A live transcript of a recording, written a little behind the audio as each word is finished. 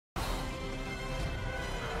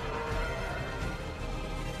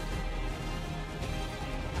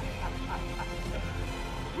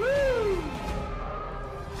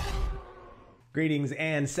Greetings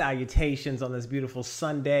and salutations on this beautiful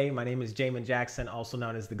Sunday. My name is Jamin Jackson, also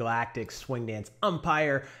known as the Galactic Swing Dance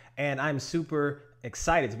Umpire, and I'm super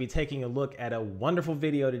excited to be taking a look at a wonderful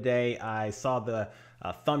video today. I saw the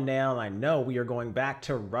thumbnail, and I know we are going back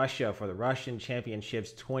to Russia for the Russian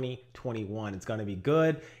Championships 2021. It's going to be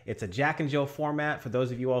good. It's a Jack and Jill format. For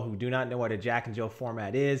those of you all who do not know what a Jack and Jill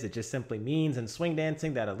format is, it just simply means in swing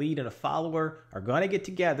dancing that a lead and a follower are going to get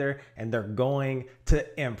together and they're going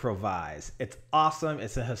to improvise. It's awesome.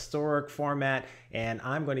 It's a historic format, and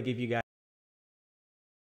I'm going to give you guys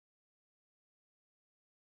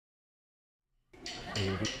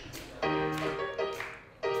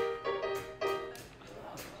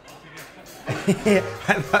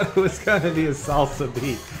I thought it was going to be a salsa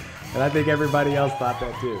beat, and I think everybody else thought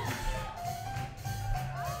that too.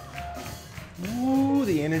 Ooh,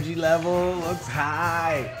 the energy level looks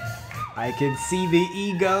high. I can see the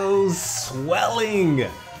egos swelling.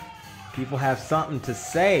 People have something to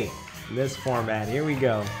say in this format. Here we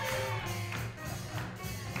go.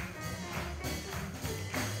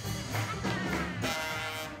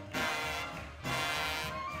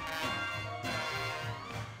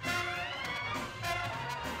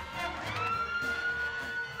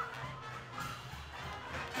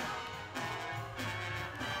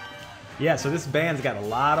 Yeah, so this band's got a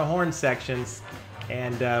lot of horn sections,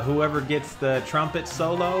 and whoever gets the trumpet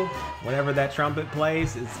solo, whenever that trumpet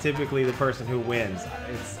plays, is typically the person who wins.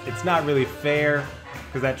 It's not really fair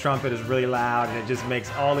because that trumpet is really loud and it just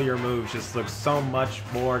makes all of your moves just look so much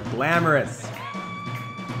more glamorous.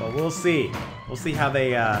 But we'll see. We'll see how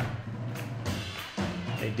they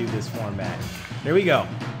do this format. Here we go.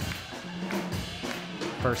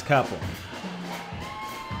 First couple.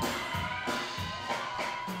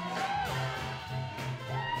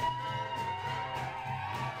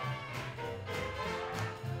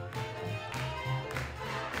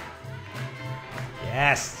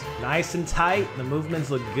 Yes, nice and tight. The movements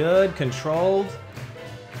look good, controlled.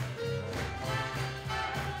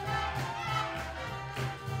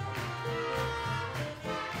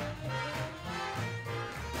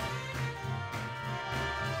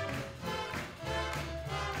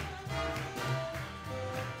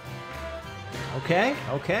 Okay,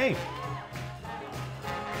 okay.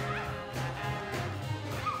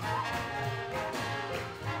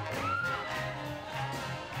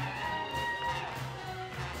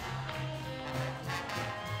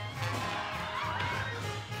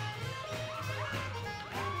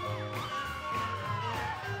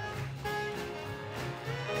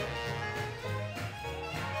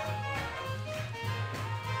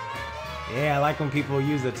 Yeah, I like when people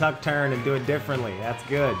use the tuck turn and do it differently. That's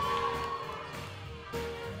good.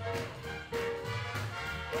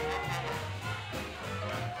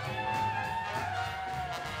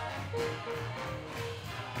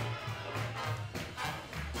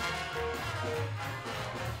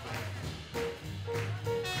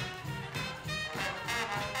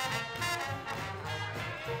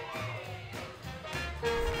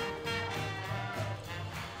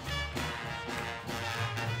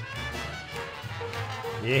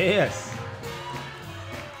 Yes.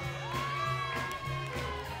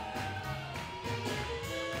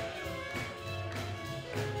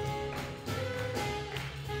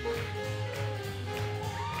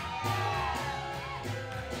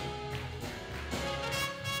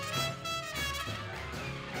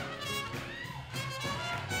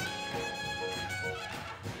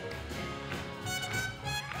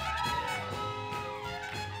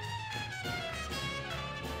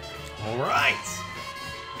 All right.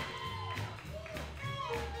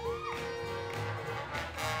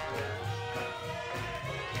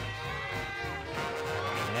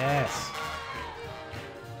 Yes.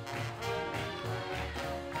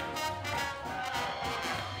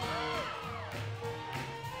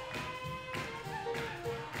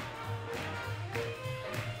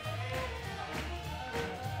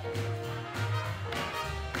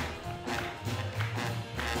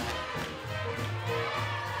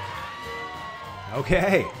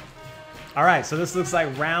 Okay. All right, so this looks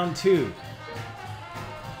like round two.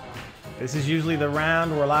 This is usually the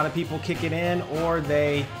round where a lot of people kick it in or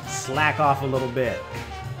they slack off a little bit.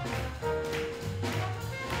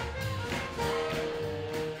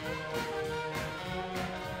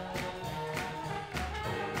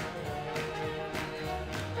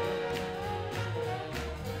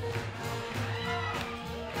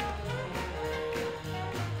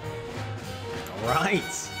 All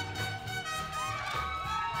right.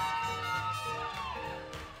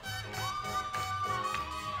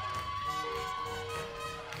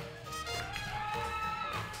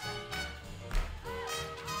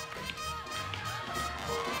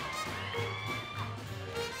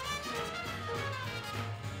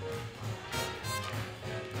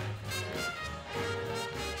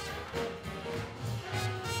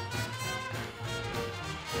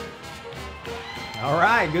 All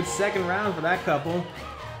right, good second round for that couple.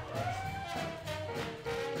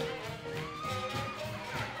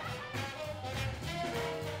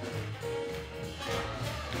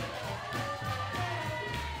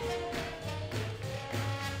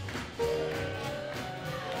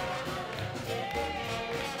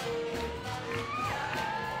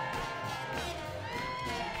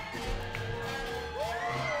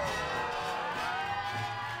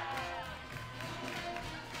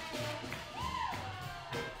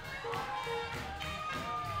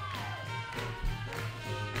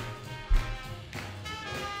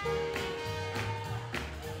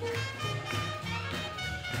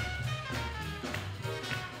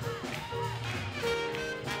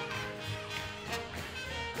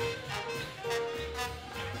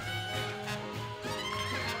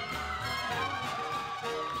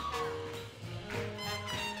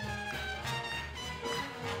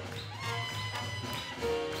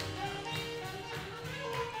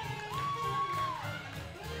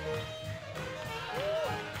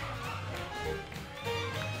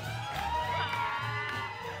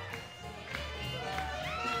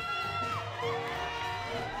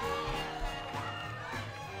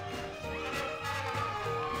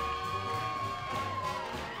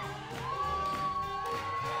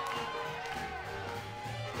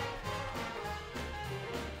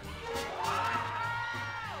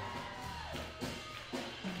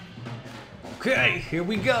 Okay, here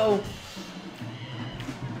we go.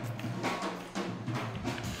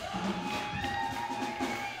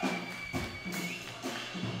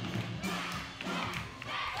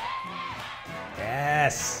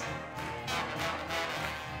 Yes.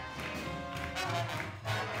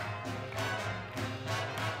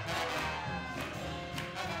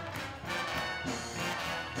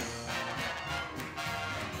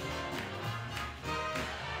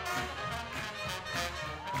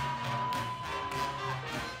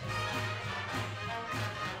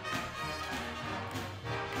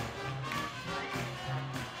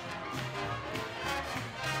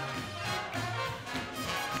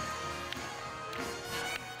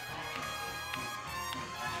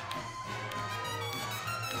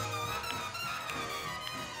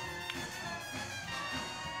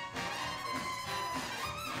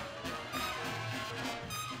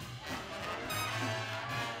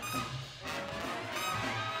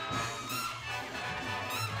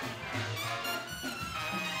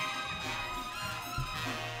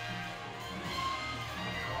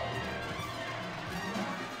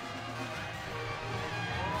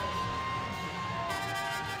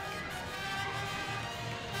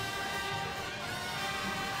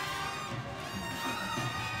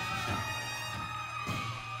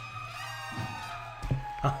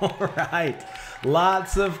 All right,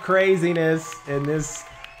 lots of craziness in this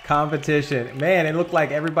competition. Man, it looked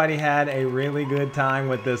like everybody had a really good time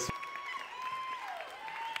with this.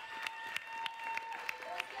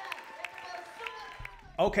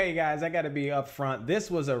 Okay guys, I gotta be upfront.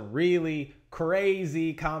 This was a really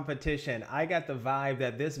crazy competition. I got the vibe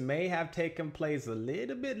that this may have taken place a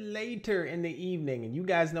little bit later in the evening. And you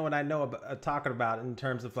guys know what I know about talking about in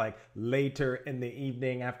terms of like later in the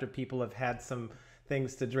evening after people have had some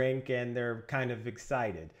things to drink and they're kind of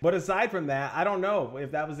excited. But aside from that, I don't know if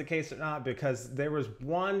that was the case or not, because there was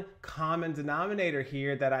one common denominator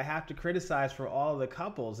here that I have to criticize for all of the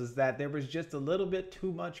couples, is that there was just a little bit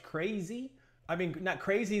too much crazy. I mean, not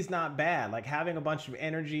crazy is not bad. Like having a bunch of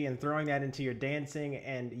energy and throwing that into your dancing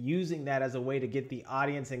and using that as a way to get the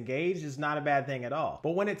audience engaged is not a bad thing at all.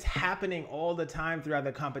 But when it's happening all the time throughout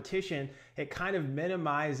the competition, it kind of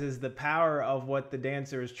minimizes the power of what the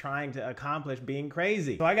dancer is trying to accomplish being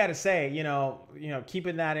crazy. So I got to say, you know,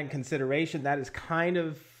 keeping that in consideration, that is kind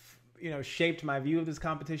of, shaped my view of this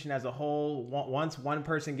competition as a whole. Once one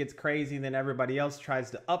person gets crazy, and then everybody else tries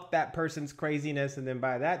to up that person's craziness, and then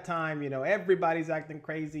by that time, everybody's acting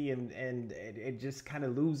crazy, and it just kind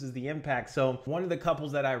of loses the impact. So one of the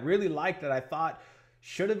couples that I really liked, that I thought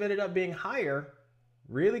should have ended up being higher,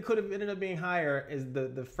 really could have ended up being higher, is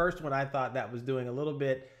the first one. I thought that was doing a little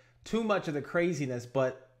bit too much of the craziness,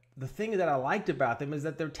 but the thing that I liked about them is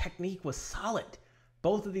that their technique was solid.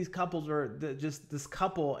 Both of these couples were just this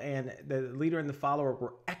couple, and the leader and the follower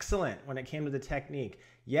were excellent when it came to the technique.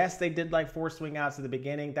 Yes, they did like 4 swing outs at the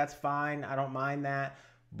beginning. That's fine. I don't mind that.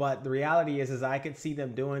 But the reality is I could see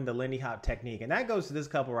them doing the Lindy Hop technique. And that goes to this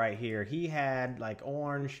couple right here. He had like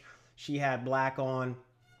orange. She had black on.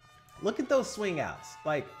 Look at those swing outs.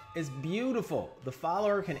 Like, it's beautiful. The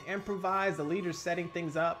follower can improvise. The leader's setting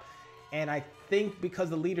things up. And I think because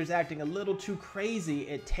the leader's acting a little too crazy,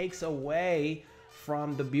 it takes away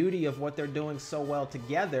from the beauty of what they're doing so well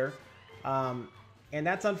together. And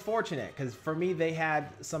that's unfortunate because for me, they had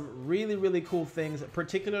some really, really cool things,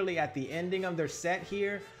 particularly at the ending of their set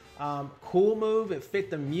here. Cool move, it fit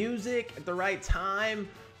the music at the right time,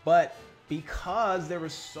 but because there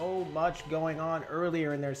was so much going on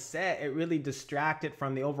earlier in their set, it really distracted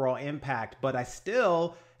from the overall impact. But I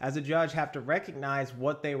still, as a judge, have to recognize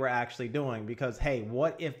what they were actually doing because, hey,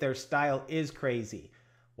 what if their style is crazy?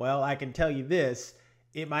 Well, I can tell you this,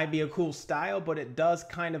 it might be a cool style, but it does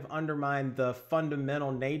kind of undermine the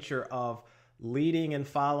fundamental nature of leading and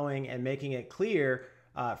following and making it clear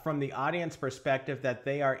from the audience perspective that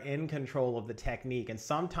they are in control of the technique. And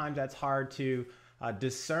sometimes that's hard to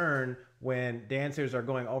discern when dancers are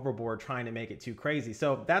going overboard trying to make it too crazy.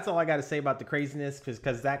 So that's all I got to say about the craziness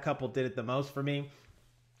because that couple did it the most for me.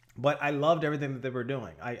 But I loved everything that they were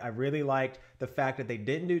doing. I really liked the fact that they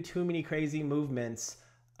didn't do too many crazy movements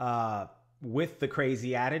with the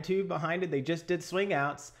crazy attitude behind it. They just did swing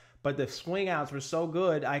outs, but the swing outs were so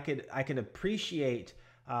good. I could appreciate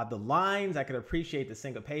the lines. I could appreciate the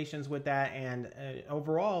syncopations with that. And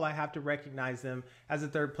overall, I have to recognize them as a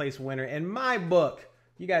third place winner. In my book,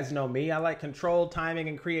 you guys know me. I like control, timing,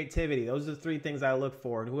 and creativity. Those are the three things I look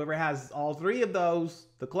for. And whoever has all three of those,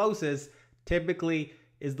 the closest, typically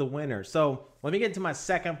is the winner. So let me get to my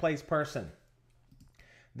second place person.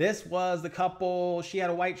 This was the couple. She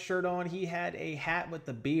had a white shirt on. He had a hat with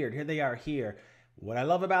the beard. Here they are here. What I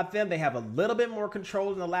love about them, they have a little bit more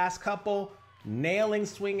control than the last couple. Nailing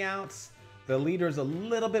swing outs. The leader's a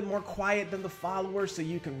little bit more quiet than the follower, so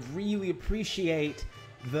you can really appreciate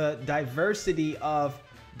the diversity of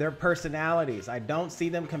their personalities. I don't see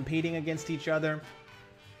them competing against each other.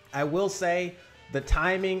 I will say the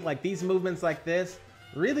timing, like these movements like this,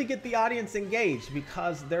 really get the audience engaged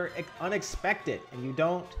because they're unexpected, and you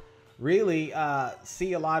don't really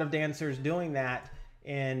see a lot of dancers doing that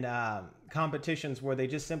in competitions where they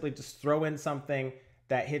just simply throw in something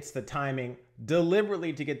that hits the timing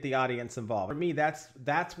deliberately to get the audience involved. For me,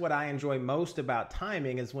 that's what I enjoy most about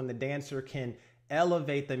timing, is when the dancer can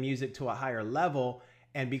elevate the music to a higher level.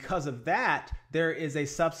 And because of that, there is a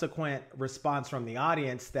subsequent response from the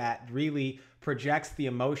audience that really projects the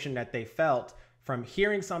emotion that they felt from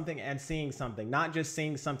hearing something and seeing something, not just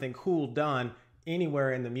seeing something cool done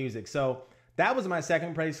anywhere in the music. So that was my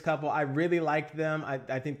second place couple. I really liked them.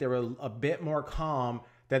 I think they were a bit more calm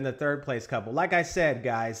than the third place couple. Like I said,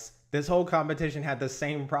 guys, this whole competition had the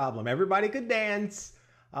same problem. Everybody could dance.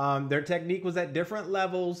 Their technique was at different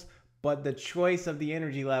levels, but the choice of the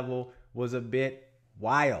energy level was a bit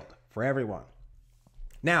wild for everyone.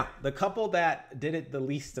 Now, the couple that did it the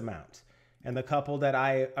least amount and the couple that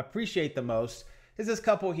I appreciate the most is this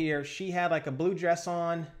couple here. She had like a blue dress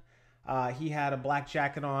on. He had a black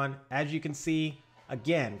jacket on. As you can see,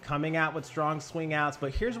 again, coming out with strong swing outs.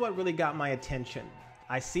 But here's what really got my attention.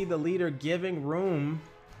 I see the leader giving room.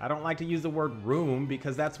 I don't like to use the word room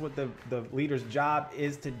because that's what the leader's job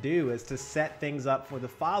is to do, is to set things up for the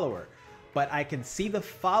follower. But I can see the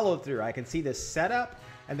follow through. I can see the setup,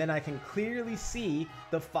 and then I can clearly see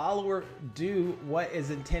the follower do what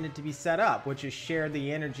is intended to be set up, which is share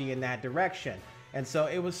the energy in that direction. And so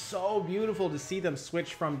it was so beautiful to see them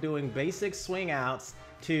switch from doing basic swing outs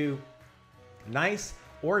to nice,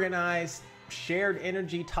 organized, shared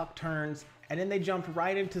energy tuck turns. And then they jumped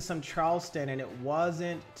right into some Charleston, and it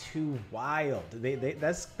wasn't too wild.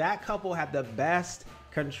 That couple had the best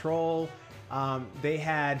control. They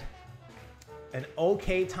had an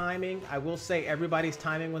okay timing. I will say everybody's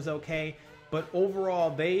timing was okay, but overall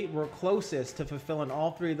they were closest to fulfilling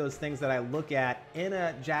all three of those things that I look at in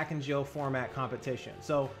a Jack and Jill format competition.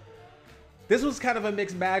 So this was kind of a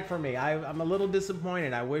mixed bag for me. I'm a little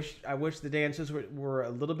disappointed. I wish the dancers were a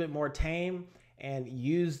little bit more tame and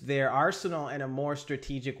used their arsenal in a more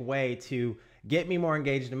strategic way to get me more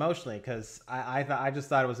engaged emotionally, because I just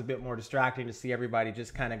thought it was a bit more distracting to see everybody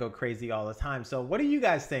just kind of go crazy all the time. So what do you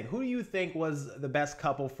guys think? Who do you think was the best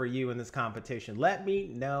couple for you in this competition? Let me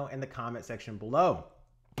know in the comment section below.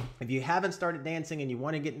 If you haven't started dancing and you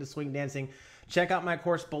want to get into swing dancing, check out my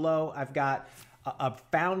course below. I've got a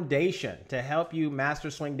foundation to help you master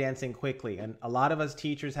swing dancing quickly. And a lot of us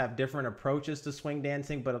teachers have different approaches to swing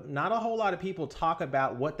dancing, but not a whole lot of people talk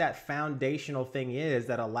about what that foundational thing is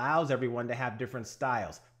that allows everyone to have different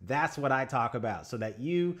styles. That's what I talk about, so that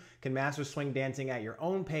you can master swing dancing at your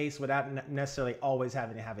own pace without necessarily always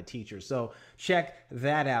having to have a teacher. So check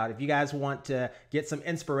that out. If you guys want to get some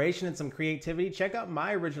inspiration and some creativity, check out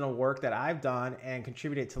my original work that I've done and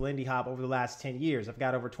contributed to Lindy Hop over the last 10 years. I've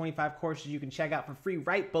got over 25 courses you can check out for free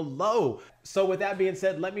right below. So with that being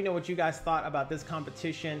said, let me know what you guys thought about this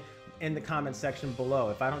competition in the comment section below.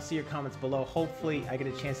 If I don't see your comments below, hopefully I get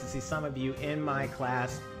a chance to see some of you in my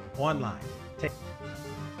class online. Take